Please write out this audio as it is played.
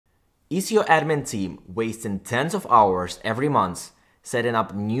Is your admin team wasting tens of hours every month setting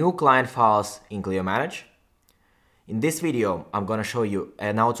up new client files in Clio Manage? In this video, I'm going to show you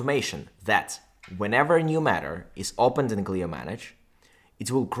an automation that, whenever a new matter is opened in Clio Manage,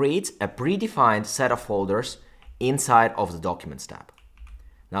 it will create a predefined set of folders inside of the Documents tab.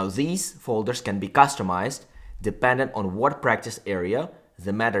 Now, these folders can be customized dependent on what practice area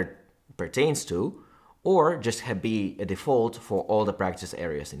the matter pertains to, or just be a default for all the practice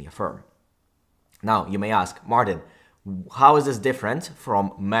areas in your firm. Now, you may ask, Martin, how is this different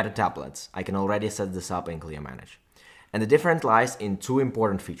from matter templates? I can already set this up in Clio Manage. And the difference lies in two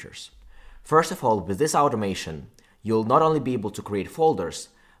important features. First of all, with this automation, you'll not only be able to create folders,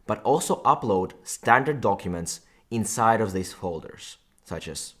 but also upload standard documents inside of these folders, such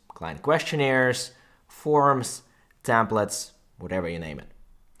as client questionnaires, forms, templates, whatever you name it.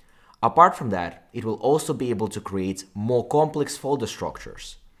 Apart from that, it will also be able to create more complex folder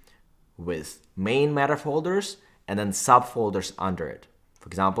structures with main matter folders and then subfolders under it. For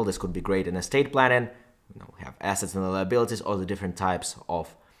example, this could be great in estate planning. We have assets and liabilities, or the different types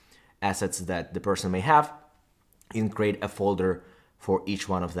of assets that the person may have. You can create a folder for each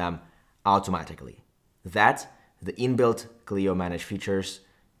one of them automatically. That the inbuilt Clio Manage features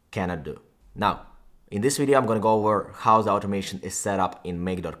cannot do. Now, in this video, I'm going to go over how the automation is set up in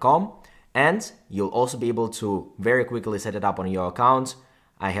make.com, and you'll also be able to very quickly set it up on your account.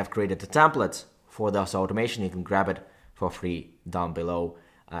 I have created a template for this automation. You can grab it for free down below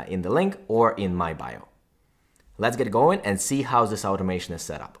in the link or in my bio. Let's get going and see how this automation is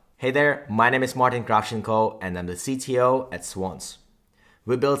set up. Hey there, my name is Martin Kravchenko, and I'm the CTO at Swans.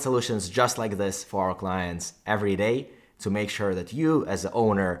 We build solutions just like this for our clients every day to make sure that you, as the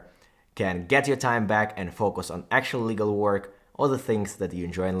owner, can get your time back and focus on actual legal work or the things that you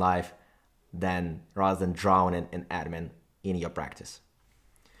enjoy in life, rather than drowning in admin in your practice.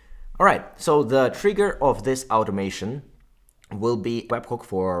 All right, so the trigger of this automation will be a webhook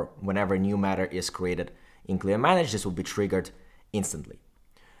for whenever a new matter is created in Clio Manage. This will be triggered instantly.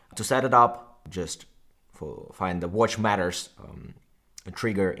 To set it up, just find the Watch Matters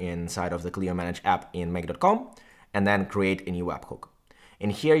trigger inside of the Clio Manage app in make.com and then create a new webhook. In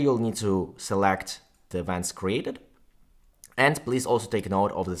here, you'll need to select the events created. And please also take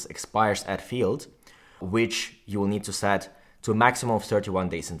note of this expires at field, which you will need to set to a maximum of 31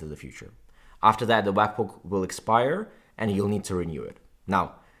 days into the future. After that, the webhook will expire and you'll need to renew it.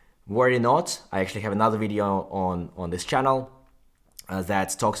 Now, worry not, I actually have another video on this channel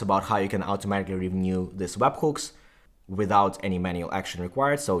that talks about how you can automatically renew these webhooks without any manual action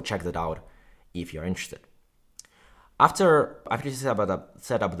required, so check that out if you're interested. After you set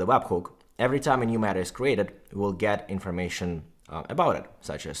up the webhook, every time a new matter is created, we'll get information about it,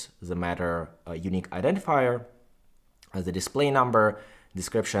 such as the matter unique identifier, the display number,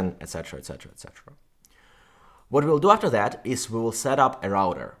 description, etc., etc., etc. What we'll do after that is we will set up a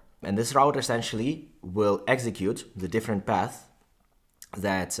router, and this router essentially will execute the different paths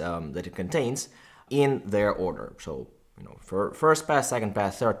that it contains in their order. So, for first path, second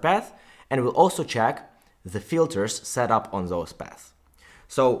path, third path, and we'll also check the filters set up on those paths.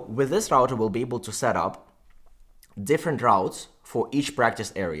 So with this router, we'll be able to set up different routes for each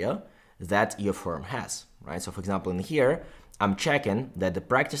practice area that your firm has, right? So for example, in here, I'm checking that the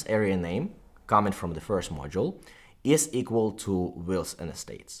practice area name coming from the first module is equal to wills and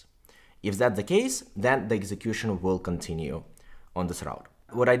estates. If that's the case, then the execution will continue on this route.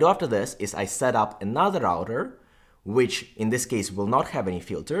 What I do after this is I set up another router, which in this case will not have any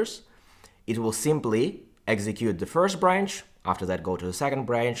filters. It will simply execute the first branch, after that go to the second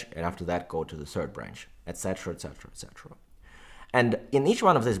branch, and after that go to the third branch, etc., etc., etc. And in each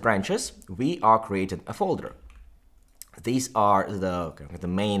one of these branches, we are creating a folder. These are the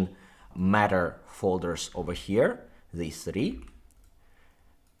main matter folders over here, these three.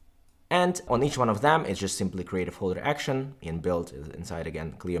 And on each one of them, it's just simply create a folder action inbuilt inside,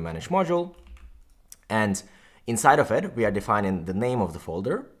 again, Clio Manage module. And inside of it, we are defining the name of the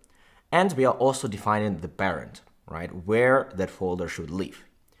folder, and we are also defining the parent, right, where that folder should live.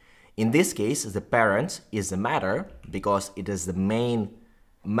 In this case, the parent is the matter because it is the main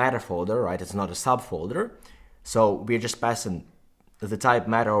matter folder, right? It's not a subfolder. So we're just passing the type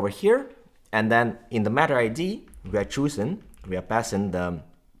matter over here, and then in the matter ID, we are passing the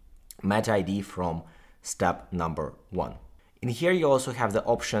matter ID from step number 1. In here, you also have the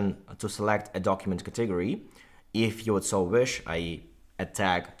option to select a document category if you would so wish, i.e. a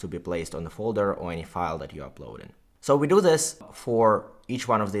tag to be placed on the folder or any file that you're uploading. So we do this for each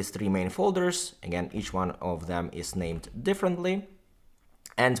one of these three main folders. Again, each one of them is named differently.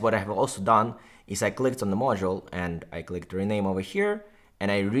 And what I have also done is I clicked on the module and I clicked rename over here,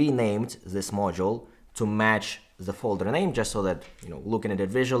 and I renamed this module to match the folder name, just so that, looking at it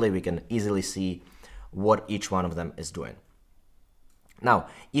visually, we can easily see what each one of them is doing. Now,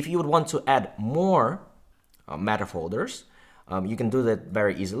 if you would want to add more matter folders, you can do that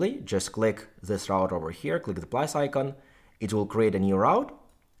very easily. Just click this route over here, click the plus icon. It will create a new route.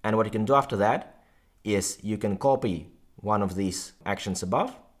 And what you can do after that is you can copy one of these actions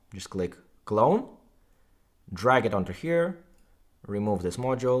above. Just click clone, drag it onto here, remove this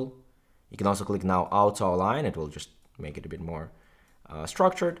module. You can also click now auto align. It will just make it a bit more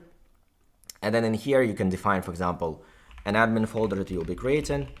structured. And then in here, you can define, for example, an admin folder that you'll be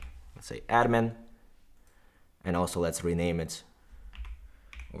creating. Let's say admin. And also let's rename it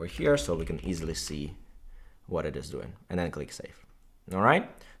over here so we can easily see what it is doing. And then click save. All right.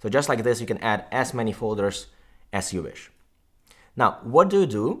 So just like this, you can add as many folders as you wish. Now, what do you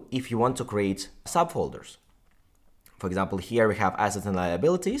do if you want to create subfolders? For example, here we have assets and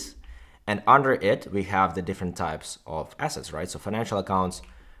liabilities, and under it, we have the different types of assets, right? So financial accounts,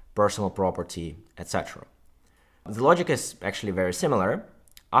 personal property, etc. The logic is actually very similar.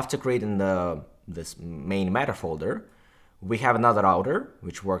 After creating this main matter folder, we have another outer,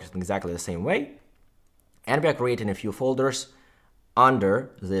 which works in exactly the same way, and we are creating a few folders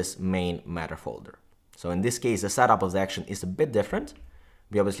under this main matter folder. So in this case, the setup of the action is a bit different.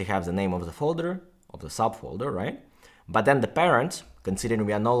 We obviously have the name of the folder, of the subfolder, right? But then the parent, considering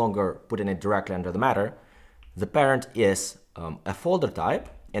we are no longer putting it directly under the matter, the parent is a folder type,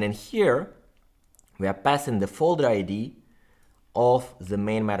 and in here, we are passing the folder ID of the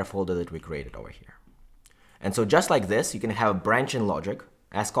main matter folder that we created over here. And so just like this, you can have a branching logic,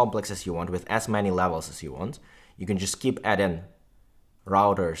 as complex as you want, with as many levels as you want. You can just keep adding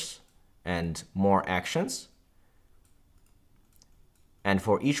routers and more actions. And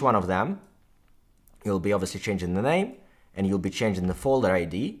for each one of them, you'll be obviously changing the name, and you'll be changing the folder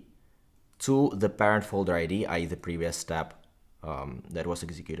ID to the parent folder ID, i.e. the previous step that was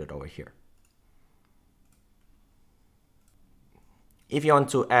executed over here. If you want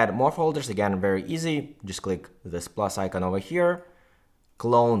to add more folders, again, very easy. Just click this plus icon over here,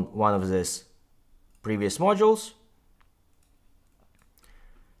 clone one of these previous modules,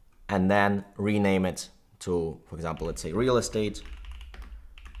 and then rename it to, for example, let's say real estate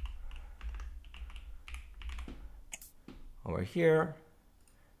over here.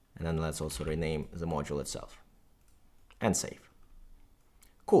 And then let's also rename the module itself and save.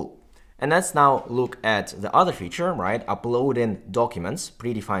 Cool. And let's now look at the other feature, right? Uploading documents,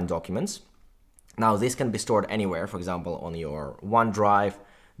 predefined documents. Now, this can be stored anywhere, for example, on your OneDrive,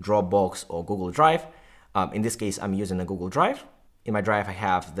 Dropbox, or Google Drive. In this case, I'm using a Google Drive. In my drive, I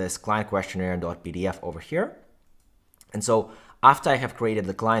have this client questionnaire.pdf over here. And so after I have created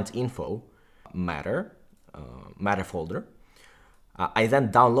the client info matter folder, I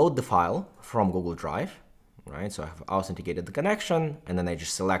then download the file from Google Drive. Right, so I have authenticated the connection, and then I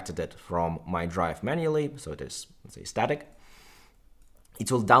just selected it from my drive manually, so it is, let's say, static.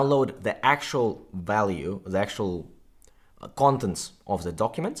 It will download the actual value, the actual contents of the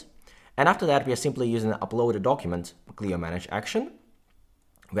document, and after that, we are simply using the upload a document Clio Manage action.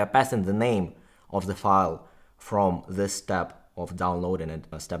 We are passing the name of the file from this step of downloading it,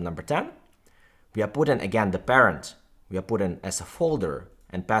 step number 10. We are putting, again, the parent, we are putting as a folder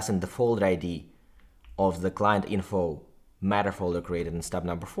and passing the folder ID of the client info matter folder created in step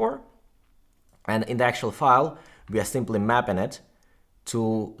number 4. And in the actual file, we are simply mapping it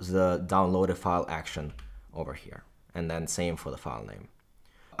to the downloaded file action over here. And then same for the file name.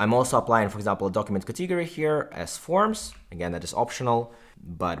 I'm also applying, for example, a document category here as forms. Again, that is optional,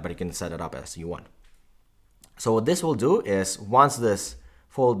 but you can set it up as you want. So what this will do is once this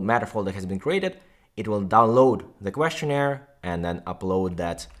matter folder has been created, it will download the questionnaire and then upload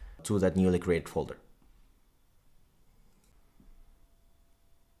that to that newly created folder.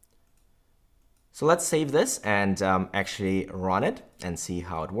 So let's save this and actually run it and see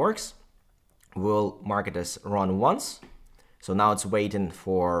how it works. We'll mark it as run once. So now it's waiting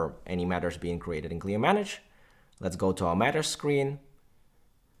for any matters being created in Clio Manage. Let's go to our matters screen,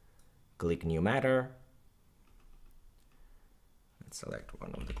 click new matter. Let's select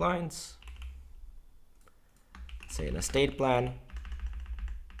one of the clients, say an estate plan.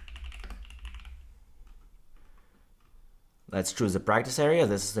 Let's choose the practice area.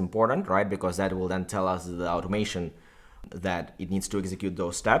 This is important, right? Because that will then tell us the automation that it needs to execute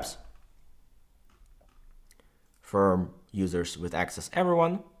those steps. Firm users with access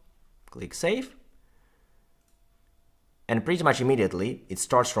everyone. Click save. And pretty much immediately it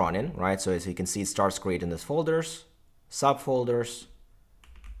starts running, right? So as you can see, it starts creating these folders, subfolders.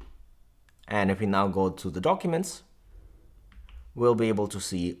 And if we now go to the documents, we'll be able to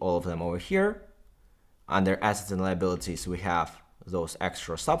see all of them over here. Under assets and liabilities, we have those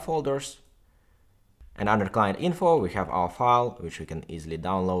extra subfolders. And under client info, we have our file, which we can easily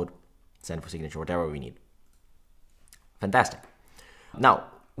download, send for signature, whatever we need. Fantastic. Now,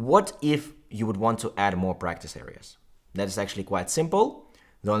 what if you would want to add more practice areas? That is actually quite simple.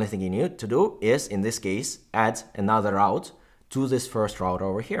 The only thing you need to do is, in this case, add another route to this first route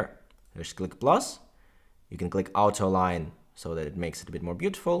over here. Just click plus. You can click auto align so that it makes it a bit more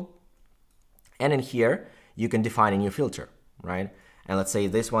beautiful. And in here, you can define a new filter, right? And let's say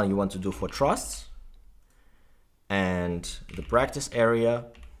this one you want to do for trusts. And the practice area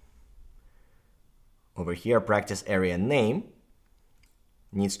over here, practice area name,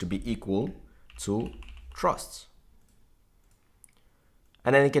 needs to be equal to trusts.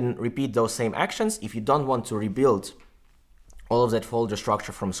 And then you can repeat those same actions. If you don't want to rebuild all of that folder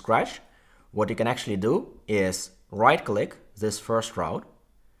structure from scratch, what you can actually do is right-click this first route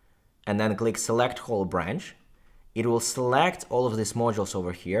and then click select whole branch. It will select all of these modules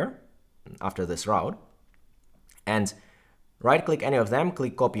over here after this route, and right-click any of them,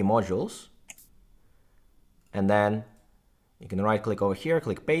 click copy modules, and then you can right-click over here,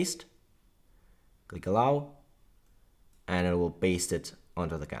 click paste, click allow, and it will paste it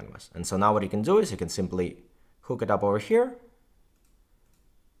onto the canvas. And so now what you can do is you can simply hook it up over here.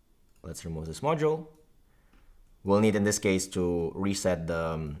 Let's remove this module. We'll need in this case to reset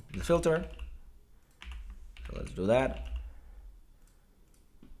the filter. So let's do that.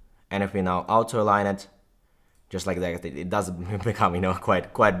 And if we now auto align it, just like that, it does become,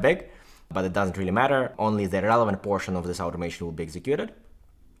 quite big, but it doesn't really matter. Only the relevant portion of this automation will be executed.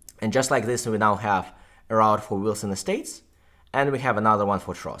 And just like this, we now have a route for Wilson Estates, and we have another one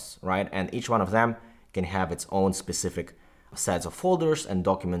for trusts, right? And each one of them can have its own specific sets of folders and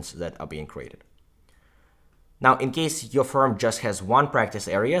documents that are being created. Now, in case your firm just has one practice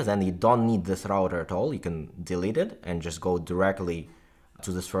area, then you don't need this router at all. You can delete it and just go directly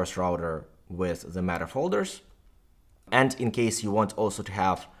to this first router with the matter folders. And in case you want also to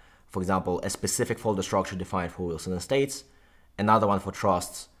have, for example, a specific folder structure defined for Wilson Estates, another one for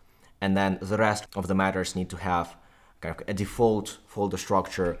trusts, and then the rest of the matters need to have kind of a default folder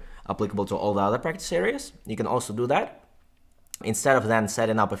structure applicable to all the other practice areas, you can also do that. Instead of then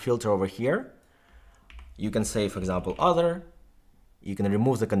setting up a filter over here, you can say, for example, other, you can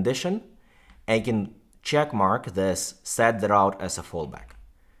remove the condition, and you can check mark this set the route as a fallback.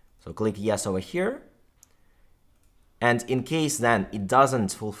 So click yes over here. And in case then it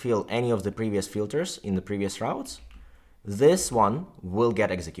doesn't fulfill any of the previous filters in the previous routes, this one will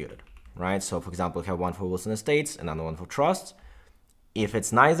get executed, right? So for example, we have one for Wilson Estates, another one for trusts. If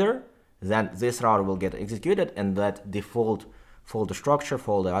it's neither, then this route will get executed and that default folder structure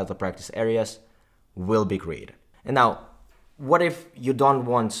for the other practice areas will be created. And now, what if you don't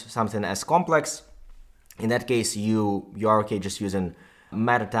want something as complex? In that case, you are okay just using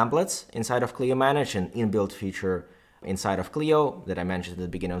matter templates inside of Clio Manage, an inbuilt feature inside of Clio that I mentioned at the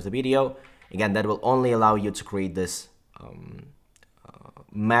beginning of the video. Again, that will only allow you to create this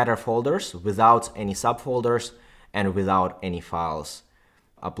matter folders without any subfolders and without any files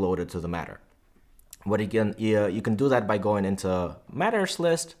uploaded to the matter. What you can do that by going into matters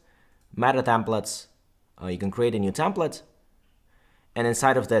list, matter templates. You can create a new template, and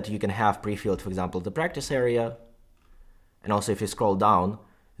inside of that you can have pre-filled, for example, the practice area, and also if you scroll down,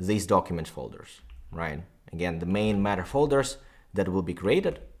 these document folders, right? Again, the main matter folders that will be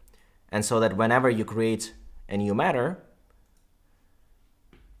created, and so that whenever you create a new matter,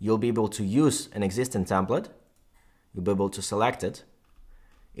 you'll be able to use an existing template, you'll be able to select it,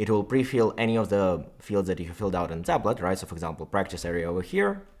 it will pre-fill any of the fields that you have filled out in the template, right? So for example, practice area over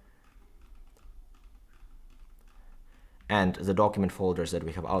here, and the document folders that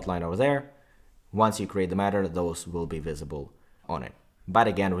we have outlined over there. Once you create the matter, those will be visible on it. But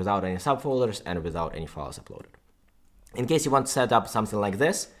again, without any subfolders and without any files uploaded. In case you want to set up something like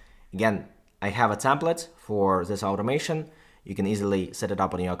this, again, I have a template for this automation. You can easily set it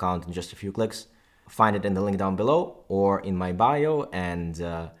up on your account in just a few clicks. Find it in the link down below or in my bio and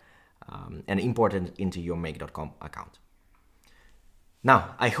import it into your make.com account.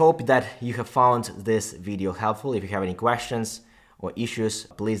 Now, I hope that you have found this video helpful. If you have any questions or issues,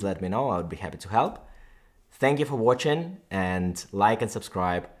 please let me know. I would be happy to help. Thank you for watching, and like and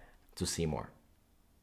subscribe to see more.